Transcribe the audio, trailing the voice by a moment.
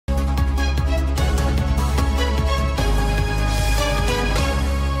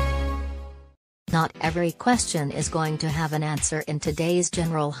Not every question is going to have an answer in today's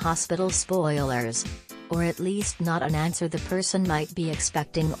General Hospital spoilers. Or at least not an answer the person might be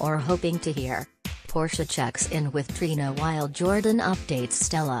expecting or hoping to hear. Portia checks in with Trina while Jordan updates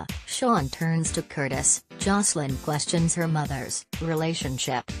Stella. Sean turns to Curtis. Jocelyn questions her mother's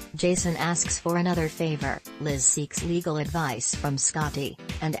relationship. Jason asks for another favor. Liz seeks legal advice from Scotty.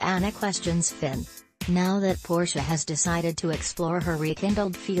 And Anna questions Finn. Now that Portia has decided to explore her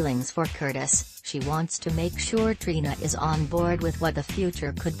rekindled feelings for Curtis, she wants to make sure Trina is on board with what the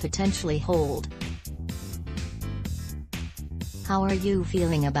future could potentially hold. "How are you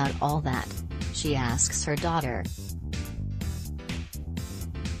feeling about all that?" she asks her daughter.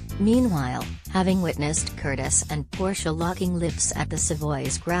 Meanwhile, having witnessed Curtis and Portia locking lips at the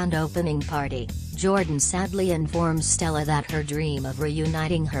Savoy's grand opening party, Jordan sadly informs Stella that her dream of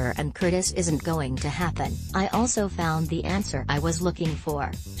reuniting her and Curtis isn't going to happen. "I also found the answer I was looking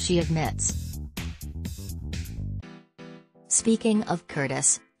for," she admits. Speaking of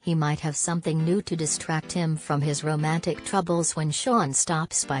Curtis, he might have something new to distract him from his romantic troubles when Sean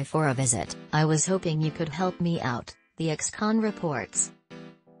stops by for a visit. "I was hoping you could help me out," the ex-con reports.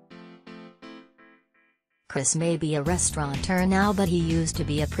 Chris may be a restaurateur now, but he used to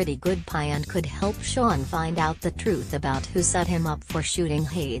be a pretty good pie and could help Sean find out the truth about who set him up for shooting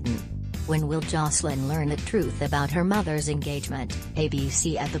Hayden. When will Jocelyn learn the truth about her mother's engagement?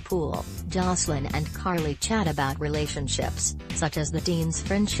 ABC at the pool, Jocelyn and Carly chat about relationships, such as the Dean's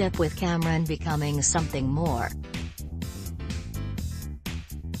friendship with Cameron becoming something more.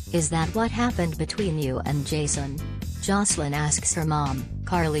 "Is that what happened between you and Jason?" Jocelyn asks her mom.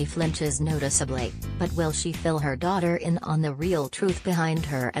 Carly flinches noticeably, but will she fill her daughter in on the real truth behind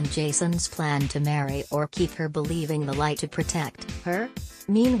her and Jason's plan to marry, or keep her believing the lie to protect her?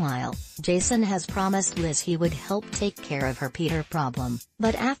 Meanwhile, Jason has promised Liz he would help take care of her Peter problem,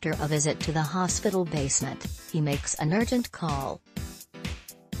 but after a visit to the hospital basement, he makes an urgent call.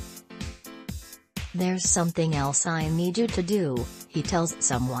 "There's something else I need you to do," he tells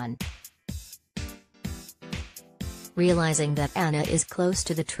someone. Realizing that Anna is close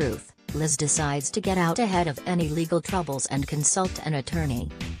to the truth, Liz decides to get out ahead of any legal troubles and consult an attorney.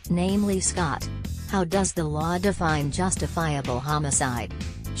 Namely Scott. "How does the law define justifiable homicide?"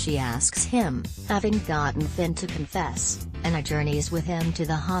 she asks him, having gotten Finn to confess. Anna journeys with him to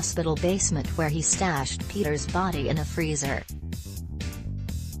the hospital basement where he stashed Peter's body in a freezer.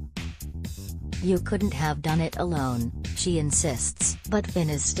 "You couldn't have done it alone," she insists, but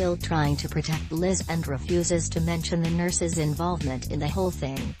Finn is still trying to protect Liz and refuses to mention the nurse's involvement in the whole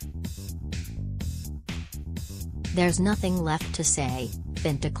thing. "There's nothing left to say,"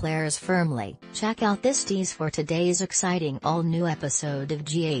 Finn declares firmly. Check out this tease for today's exciting all-new episode of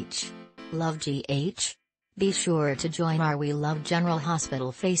GH. Love GH? Be sure to join our We Love General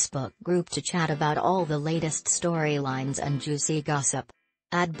Hospital Facebook group to chat about all the latest storylines and juicy gossip.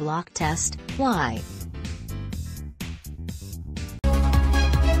 Ad block test, why?